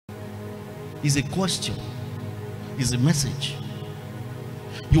It's a question. It's a message.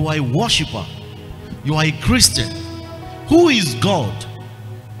 You are a worshiper. You are a Christian. Who is God?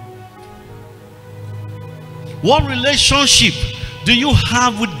 What relationship do you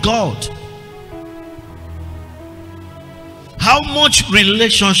have with God? How much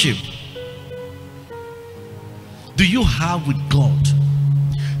relationship do you have with God?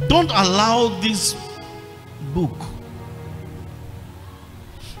 Don't allow this book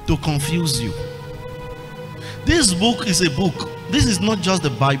to confuse you. This book is a book. This is not just the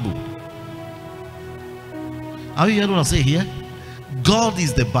Bible. Are you hearing what I say here? God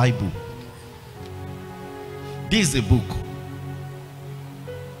is the Bible. This is a book.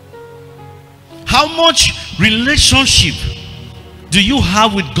 How much relationship do you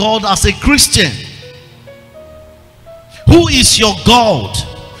have with God as a Christian? Who is your God?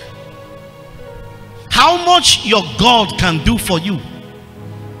 How much your God can do for you?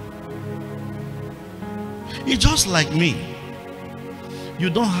 It's just like me. You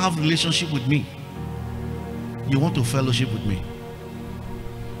don't have relationship with me. You want to fellowship with me.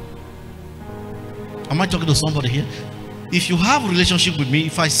 Am I talking to somebody here? If you have a relationship with me,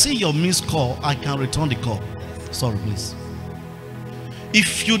 if I see your missed call, I can return the call. Sorry, please.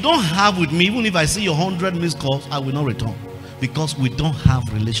 If you don't have with me, even if I see your 100 missed calls, I will not return, because we don't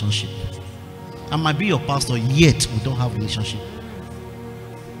have relationship. I might be your pastor, yet we don't have relationship.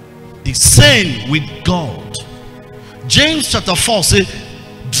 The same with God. James chapter 4 says,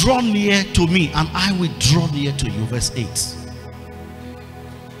 draw near to me and I will draw near to you. Verse 8.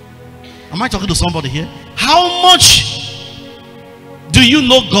 Am I talking to somebody here? How much do you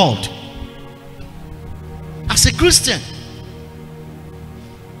know God as a Christian?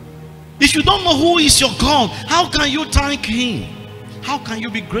 If you don't know who is your God, how can you thank him? How can you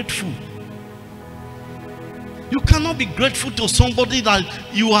be grateful? You cannot be grateful to somebody that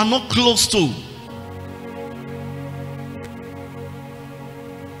you are not close to.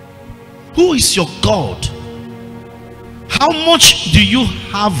 Who is your God? How much do you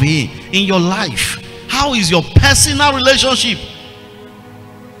have him in your life? How is your personal relationship?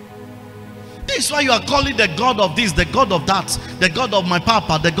 This is why you are calling the God of this, the God of that, the God of my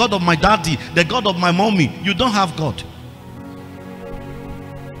papa, the God of my daddy, the God of my mommy. You don't have God.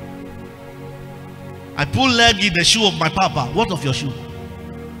 I put leg in the shoe of my papa. What of your shoe?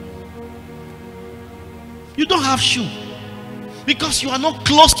 You don't have shoe, because you are not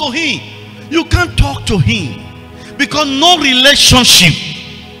close to him. You can't talk to him, because no relationship.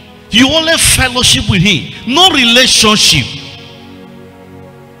 You only fellowship with him. No relationship.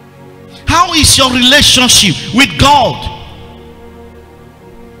 How is your relationship with God?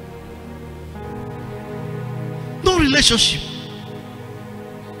 No relationship.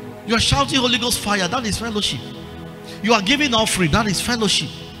 You are shouting Holy Ghost fire, that is fellowship. You are giving offering, that is fellowship.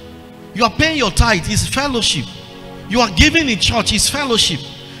 You are paying your tithe, is fellowship. You are giving in church, is fellowship.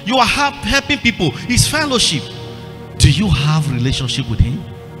 You are helping people, is fellowship. Do you have relationship with him,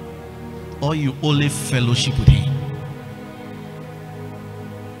 or you only fellowship with him?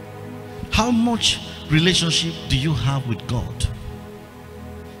 How much relationship do you have with God?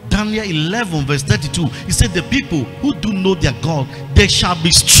 Daniel 11 verse 32, he said, the people who do know their God, they shall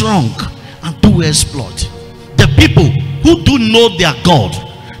be strong and do exploit. The people who do know their God.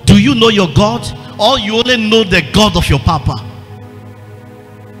 Do you know your God, or you only know the God of your papa?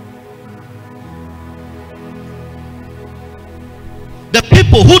 The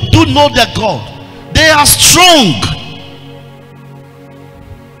people who do know their God, they are strong.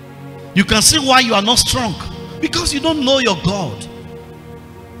 You can see why you are not strong, because you don't know your God.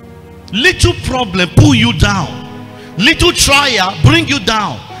 Little problem pull you down, little trial bring you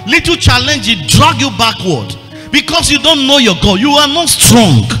down, little challenge it drag you backward, because you don't know your God. You are not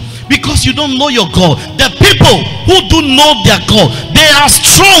strong because you don't know your God. The people who do know their God, they are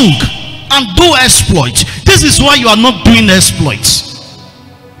strong and do exploit. This is why you are not doing exploits.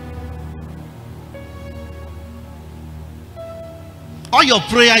 All your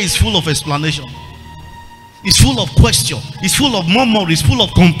prayer is full of explanation. It's full of question. It's full of murmur. It's full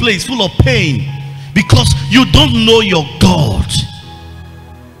of complaints. Full of pain. Because you don't know your God.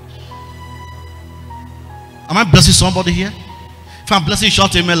 Am I blessing somebody here? If I'm blessing,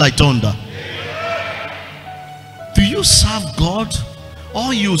 shout amen like thunder. Do you serve God,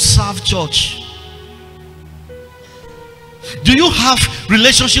 or you serve church? Do you have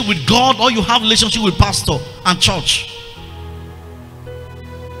relationship with God, or you have relationship with pastor and church?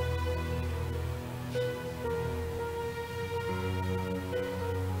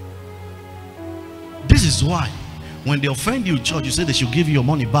 This is why when they offend you in church, you say they should give you your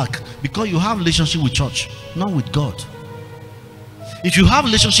money back, because you have relationship with church, not with God. If you have a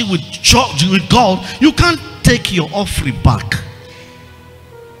relationship with church, with God, you can't take your offering back.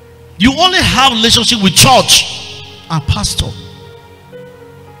 You only have a relationship with church and pastor.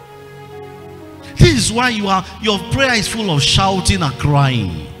 This is why your prayer is full of shouting and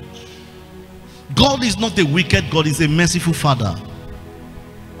crying. God is not a wicked God, He's a merciful Father.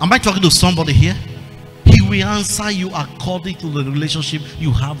 Am I talking to somebody here? He will answer you according to the relationship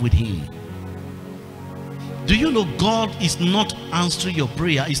you have with Him. Do you know God is not answering your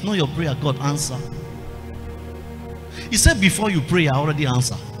prayer? It's not your prayer God answer. He said before you pray, I already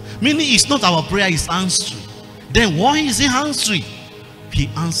answer. Meaning it's not our prayer He's answering. Then why is He answering? He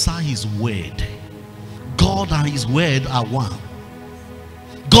answers His word. God and His word are one.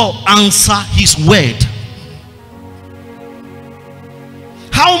 God answer His word.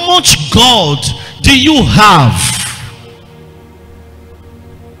 How much God do you have?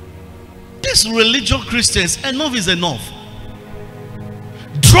 These religious Christians, enough is enough.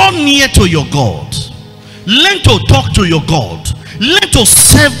 Draw near to your God. Learn to talk to your God. Learn to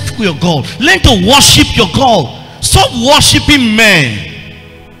serve your God. Learn to worship your God. Stop worshiping men.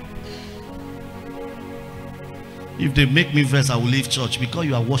 If they make me vex, I will leave church because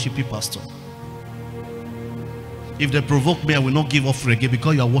you are worshiping pastor. If they provoke me, I will not give offering again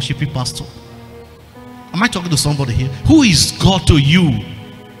because you are worshiping pastor. Am I talking to somebody here? Who is God to you?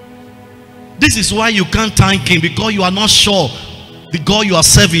 This is why you can't thank Him, because you are not sure the God you are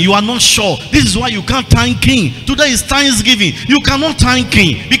serving. You are not sure. This is why you can't thank Him. Today is Thanksgiving. You cannot thank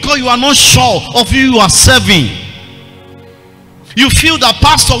Him because you are not sure of who you are serving. You feel that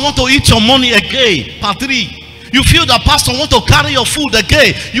pastor want to eat your money again. Part 3. You feel that pastor want to carry your food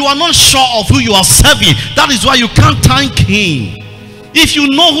again. You are not sure of who you are serving. That is why you can't thank Him. If you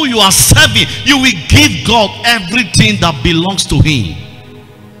know who you are serving, you will give God everything that belongs to Him.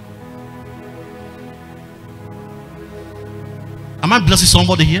 Am I blessing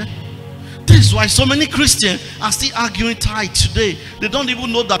somebody here? This is why so many Christians are still arguing tithe today. They don't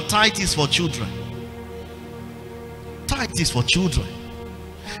even know that tithe is for children. Tithe is for children.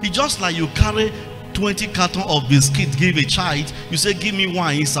 It's just like you carry 20 cartons of biscuits, give a child, you say give me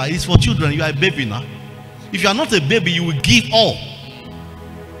one inside. It's for children. You are a baby now. If you are not a baby, you will give all.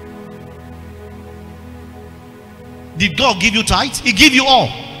 Did God give you tithe? He gave you all.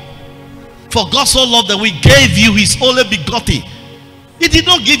 For God so loved that we gave you His only begotten. He did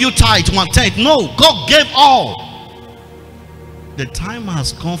not give you tithe, 1/10. No, God gave all. The time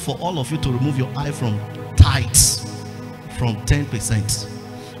has come for all of you to remove your eye from tithes, from 10%.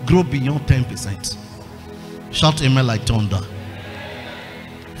 Grow beyond 10%. Shout amen like thunder.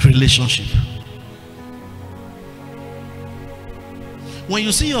 Relationship. When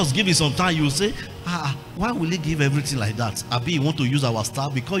you see us giving some time, you will say, why will He give everything like that? Abi, you want to use our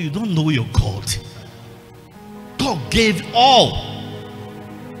stuff? Because you don't know your God. God gave all.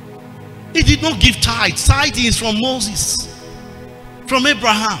 He did not give tithe. Tithe is from Moses, from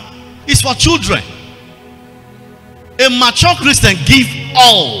Abraham. It's for children. A mature Christian give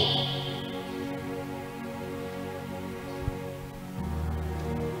all.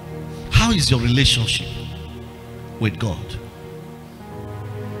 How is your relationship with God?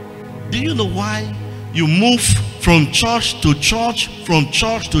 Do you know why you move from church to church, from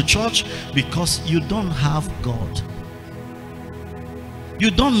church to church? Because you don't have God. You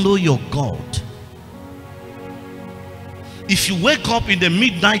don't know your God. If you wake up in the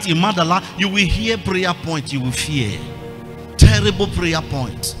midnight in Mandala, you will hear prayer point you will fear. Terrible prayer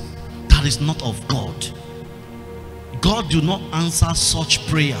point. That is not of God. God do not answer such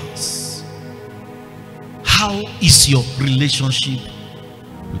prayers. How is your relationship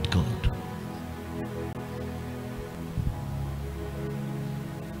with God?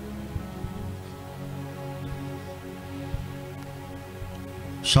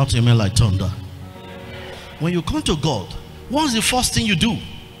 Shout amen like thunder. When you come to God, what's the first thing you do?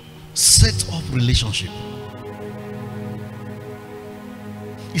 Set up relationship.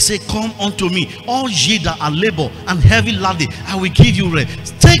 He said, come unto me, all ye that are labor and heavy laden, I will give you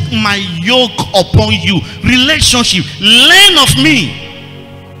rest. Take my yoke upon you. Relationship. Learn of me.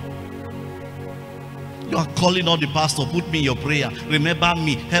 You are calling on the pastor, put me in your prayer. Remember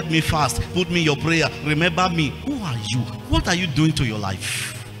me, help me fast. Put me in your prayer. Remember me. Who are you? What are you doing to your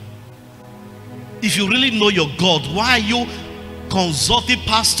life? If you really know your God, why are you consulting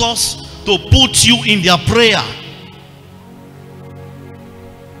pastors to put you in their prayer?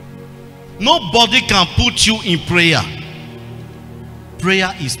 Nobody can put you in prayer.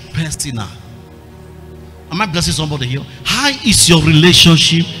 Prayer is personal. Am I blessing somebody here? How is your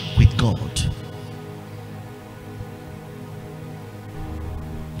relationship with God?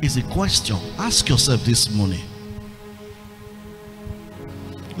 It's a question. Ask yourself this morning.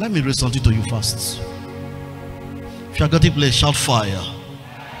 Let me read something to you first. If you are going to play, shout fire.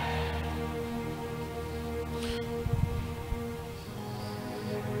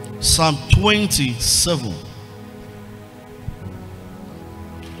 Psalm 27.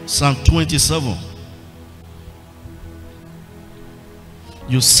 Psalm 27.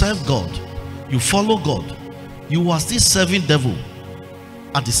 You serve God, you follow God, you are still serving devil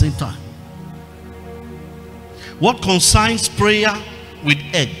at the same time. What concerns prayer with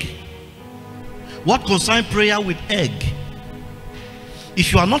egg? What concerns prayer with egg?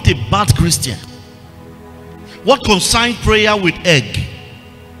 If you are not a bad Christian, what concerns prayer with egg?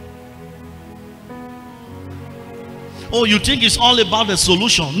 Oh, you think it's all about the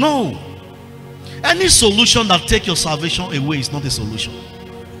solution? No. Any solution that takes your salvation away is not a solution.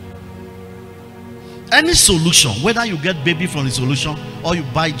 Any solution, whether you get baby from the solution or you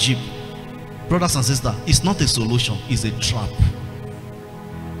buy Jeep, brothers and sisters, it's not a solution, it's a trap.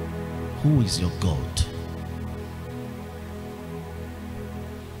 Who is your God?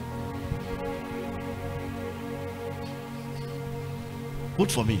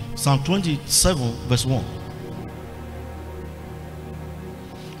 Put for me Psalm 27 verse 1.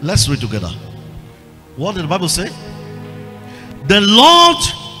 Let's read together. What did the Bible say? The Lord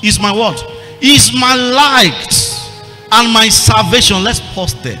is my what? Is my light and my salvation. Let's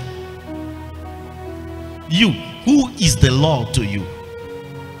pause there. You, who is the Lord to you?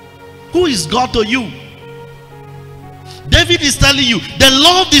 Who is God to you? David is telling you, the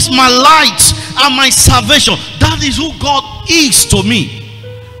Lord is my light and my salvation. That is who God is to me.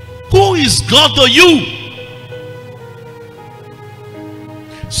 Who is God to you?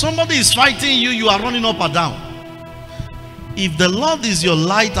 Somebody is fighting you, you are running up and down. If the Lord is your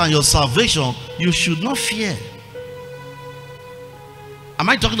light and your salvation, you should not fear. Am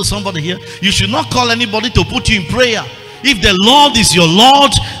I talking to somebody here? You should not call anybody to put you in prayer. If the Lord is your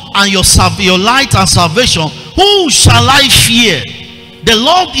Lord and your light and salvation, who shall I fear? The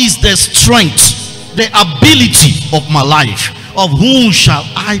Lord is the strength, the ability of my life. Of whom shall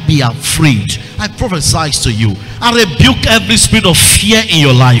I be afraid? I prophesy to you. I rebuke every spirit of fear in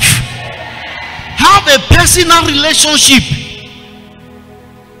your life. Have a personal relationship.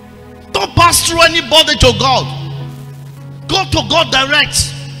 Don't pass through anybody to God. Go to God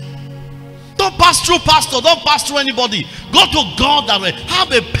direct. Don't pass through pastor. Don't pass through anybody. Go to God direct.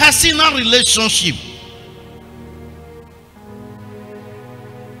 Have a personal relationship.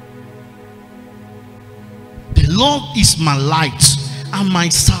 The Lord is my light and my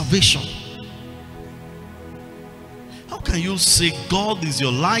salvation. How can you say God is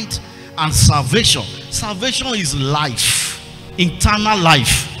your light and salvation? Salvation is life, eternal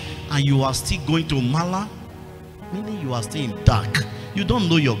life, and you are still going to Mala, meaning you are still in dark. You don't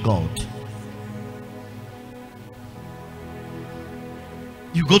know your God.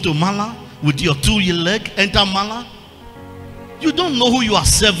 You go to Mala with your 2 leg, enter Mala. You don't know who you are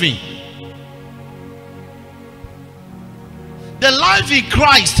serving. The life in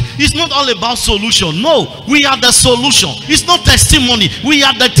Christ is not all about solution. No, we are the solution. It's not testimony. We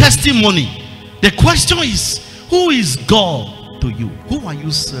are the testimony. The question is, who is God to you? Who are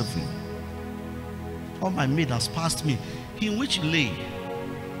you serving? Oh, my maid has passed me. In which lane?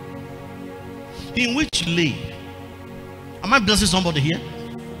 In which lane? Am I blessing somebody here?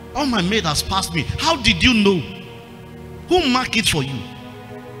 Oh, my maid has passed me. How did you know? Who marked it for you?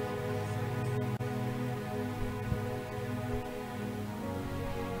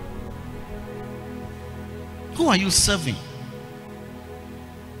 Who are you serving?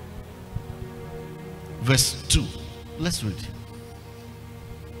 Verse 2. Let's read.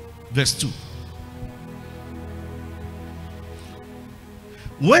 Verse 2.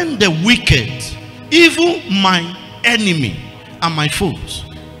 When the wicked, even my enemy and my foes,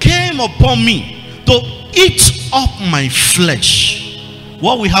 came upon me to eat up my flesh,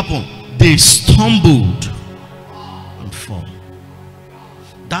 what will happen? They stumbled and fall.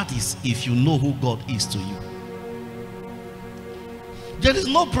 That is if you know who God is to you. There is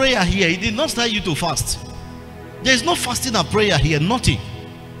no prayer here. He did not tell you to fast. There is no fasting and prayer here. Nothing.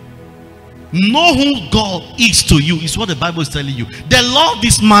 Know who God is to you is what the Bible is telling you. The Lord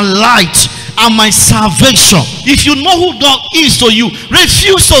is my light and my salvation. If you know who God is to you,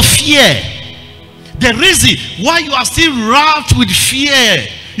 refuse to fear. The reason why you are still wrapped with fear,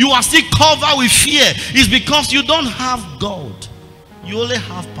 you are still covered with fear, is because you don't have God. You only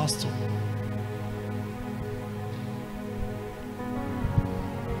have pastor.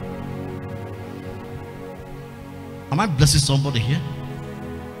 Am I blessing somebody here?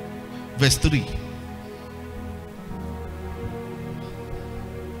 Verse 3.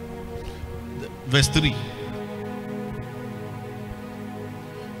 Verse 3.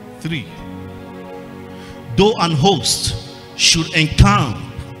 3. Though an host should encamp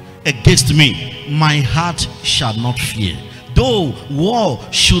against me, my heart shall not fear. Though war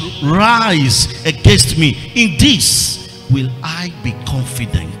should rise against me, in this will I be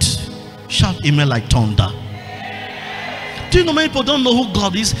confident. Shout amen like thunder. Do you know many people don't know who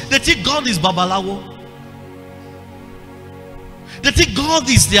God is? They think God is Babalawo. They think God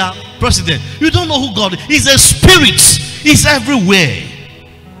is their president. You don't know who God is. He's a spirit. He's everywhere.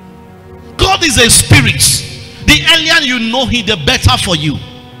 God is a spirit. The earlier you know him, the better for you.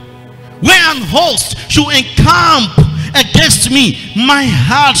 Where an host should encamp against me, my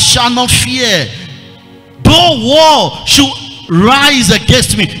heart shall not fear. Though war should rise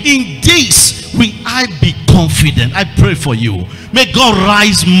against me, in this will I be confident. I pray for you. May God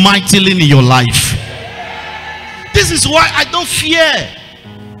rise mightily in your life. This is why I don't fear.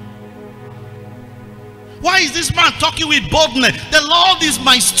 Why is this man talking with boldness? The Lord is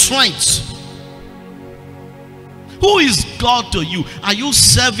my strength. Who is God to you? Are you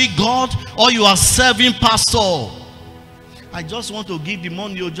serving God or you are serving pastor? I just want to give the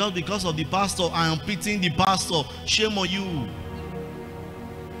money just because of the pastor. I am pitying the pastor. Shame on you.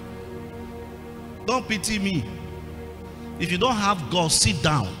 Don't pity me. If you don't have God, sit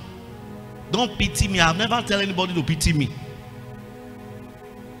down. Don't pity me. I've never tell anybody to pity me.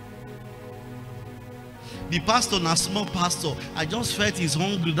 The pastor, na small pastor, I just felt he's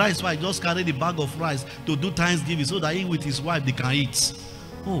hungry. That is why I just carried the bag of rice to do Thanksgiving so that he with his wife they can eat.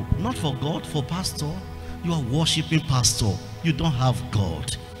 Oh, not for God, for pastor. You are worshiping pastor. You don't have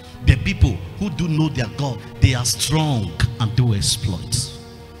God. The people who do know their God, they are strong and do exploits.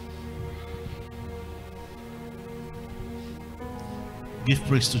 Give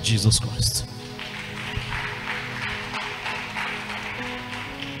praise to Jesus Christ.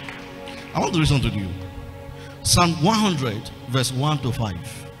 I want to read something to you. Psalm 100 verse 1 to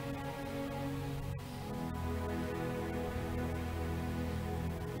 5.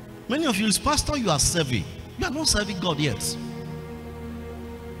 Many of you, as pastor, you are serving. You are not serving God yet.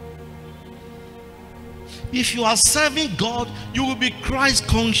 If you are serving God, you will be Christ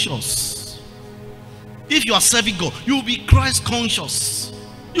conscious. If you are serving God, you will be Christ conscious.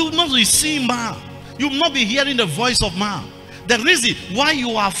 You will not be seeing man. You will not be hearing the voice of man. The reason why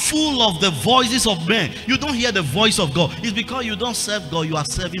you are full of the voices of men, you don't hear the voice of God, is because you don't serve God, you are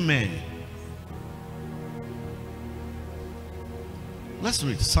serving men. Let's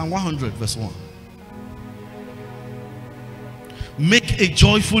read Psalm 100 verse 1. Make a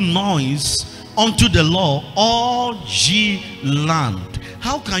joyful noise unto the Lord, all ye land.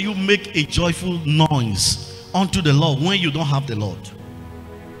 How can you make a joyful noise unto the Lord when you don't have the Lord?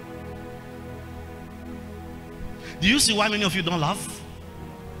 Do you see why many of you don't laugh?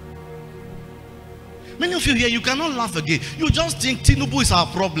 Many of you here, you cannot laugh again. You just think Tinubu is our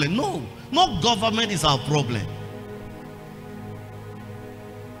problem. No, no government is our problem.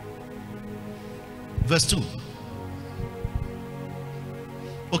 Verse 2.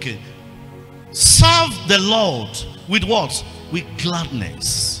 Okay. Serve the Lord with what? With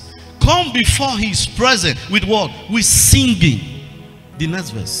gladness. Come before his presence with what? With singing. The next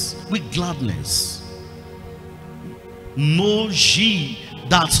verse. With gladness. Know ye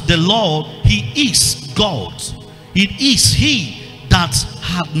that the Lord, he is God. It is he that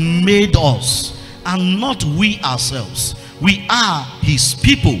hath made us, and not we ourselves. We are his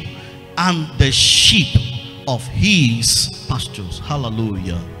people and the sheep of his pastures.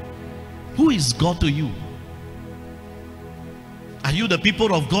 Hallelujah. Who is God to you? Are you the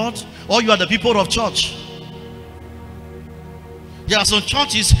people of God, or you are the people of church? There are some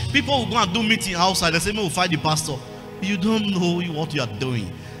churches, people will go and do meeting outside. They say, "We will fight the pastor." You don't know what you are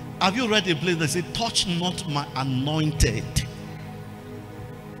doing. Have you read a place that says, "Touch not my anointed"?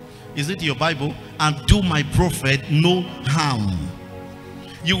 Is it your Bible? "And do my prophet no harm."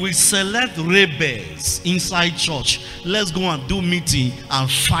 You will select rebels inside church. Let's go and do meeting and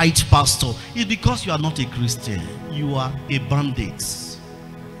fight pastor. It's because you are not a Christian. You are a bandit.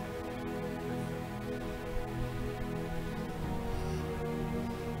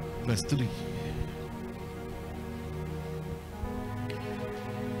 Verse 3.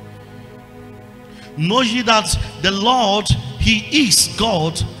 Know ye that the Lord, he is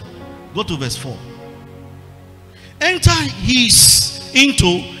God. Go to verse 4. Enter into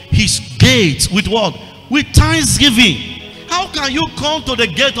his gates with what? With thanksgiving. How can you come to the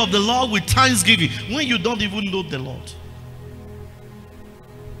gate of the Lord with thanksgiving when you don't even know the Lord?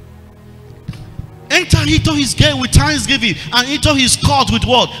 Enter into his gate with thanksgiving, and into his court with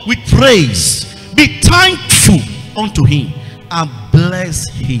what? With praise. Be thankful unto him and bless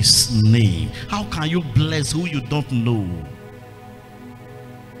his name. How can you bless who you don't know?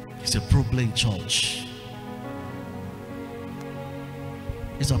 It's a problem, church.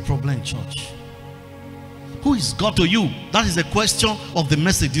 It's a problem, church. Who is God to you? That is the question of the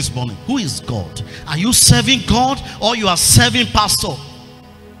message this morning. Who is God? Are you serving God or you are serving pastor?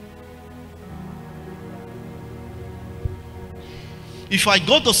 If I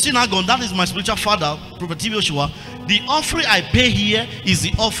go to synagogue, that is my spiritual father, Prophet Joshua, the offering I pay here is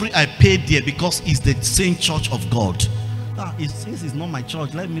the offering I pay there, because it's the same church of God. Since it's not my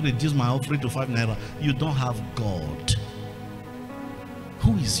church, let me reduce my offering to 5 naira. You don't have God.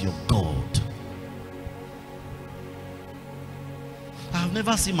 Who is your God? I have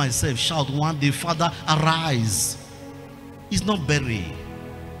never seen myself shout one day, Father, arise. He's not buried.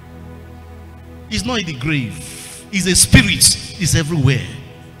 He's not in the grave. He's a spirit. He's everywhere.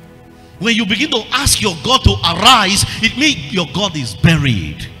 When you begin to ask your God to arise, it means your God is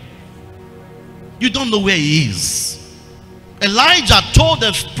buried. You don't know where he is. Elijah told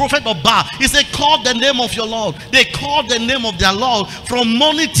the prophet of Baal, he said, call the name of your Lord. They called the name of their Lord. From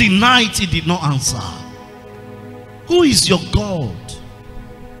morning till night, he did not answer. Who is your God?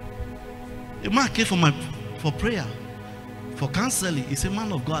 A man came for prayer, for counseling. He said,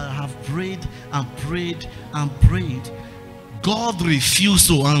 man of God, I have prayed and prayed and prayed. God refused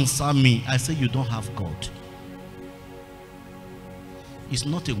to answer me. I said, you don't have God. He's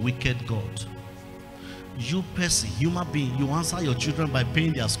not a wicked God. You person, human being, you answer your children by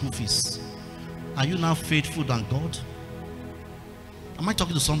paying their school fees. Are you now faithful than God? Am I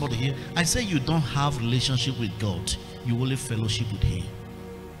talking to somebody here? I say you don't have relationship with God. You only fellowship with him.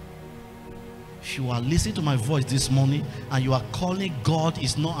 If you are listening to my voice this morning and you are calling God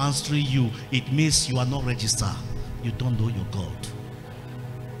is not answering you, it means you are not registered. You don't know your God.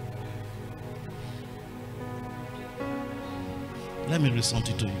 Let me read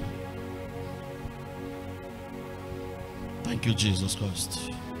something to you. Thank you, Jesus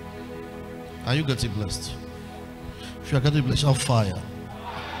Christ. Are you getting blessed? If you are getting blessed, shout fire.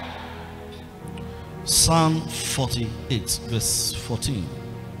 Psalm 48, verse 14.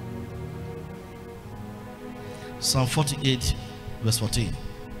 Psalm 48, verse 14.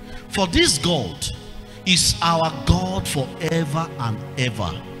 For this God is our God forever and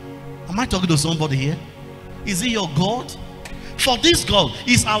ever. Am I talking to somebody here? Is he your God? For this God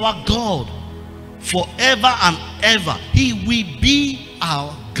is our God forever and ever. He will be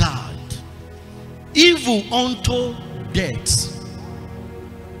our God. Evil unto death.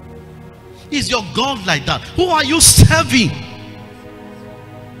 Is your God like that? Who are you serving?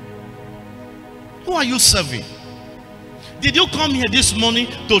 Who are you serving? Did you come here this morning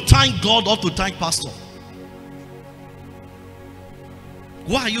to thank God or to thank pastor?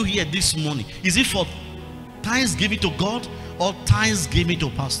 Why are you here this morning? Is it for thanksgiving to God or thanksgiving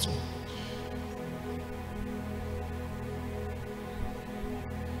to pastor?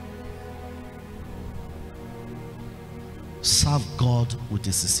 Serve God with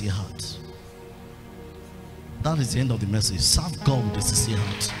a sincere heart. That is the end of the message. Serve God with a sincere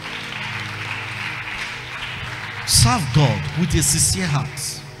heart. Serve God with a sincere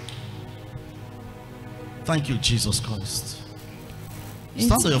heart. Thank you, Jesus Christ.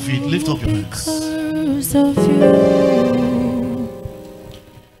 Stand on your feet, lift up your hands.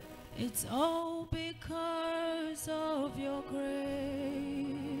 It's all because of your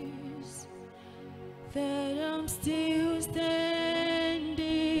grace that I'm still standing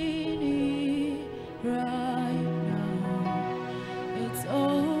here right now. It's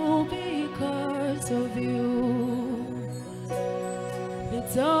all because of you.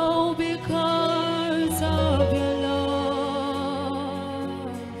 It's all because of your love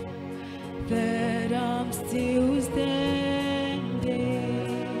that I'm still standing.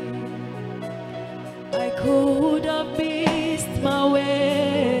 I could have missed my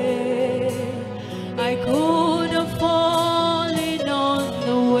way. I could have fallen on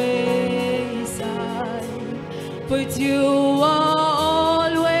the wayside, but you are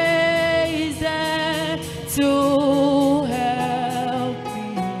always there to help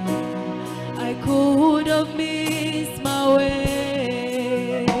me. I could have missed my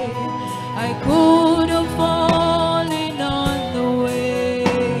way. I could have fallen on the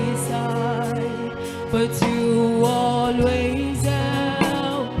wayside, but you always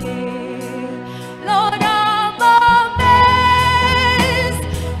help me. Lord, I'm amazed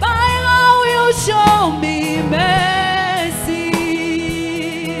by how you show me mercy.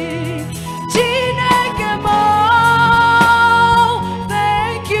 Chineke mo,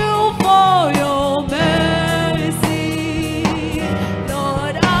 thank you for your mercy.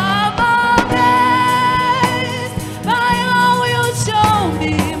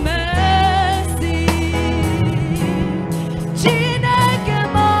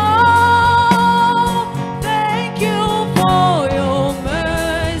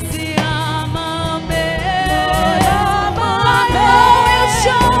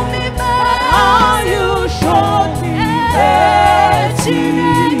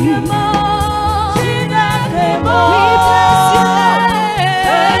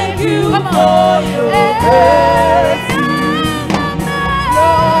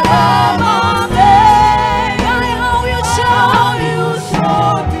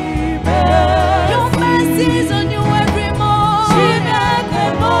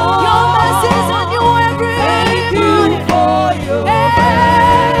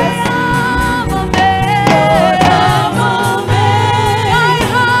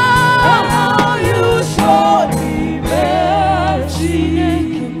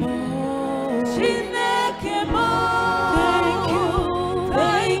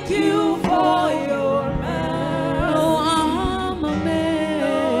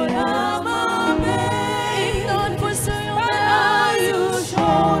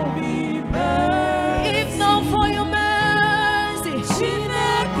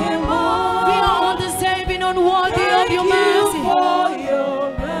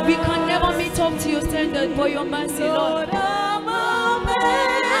 For your mercy, Lord. I'm amazed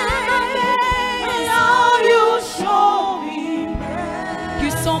how you show me mercy.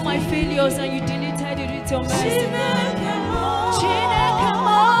 You saw my failures and you deleted it with your mercy.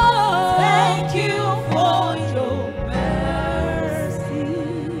 Thank you for your mercy.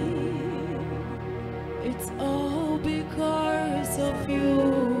 It's all because of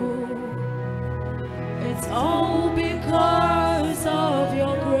you. It's all because of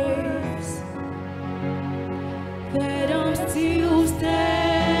your grace that I'm still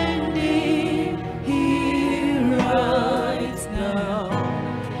standing here right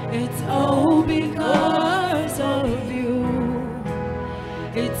now. It's all because of you.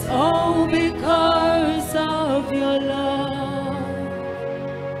 It's all because of your love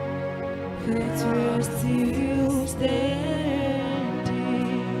that we're still standing.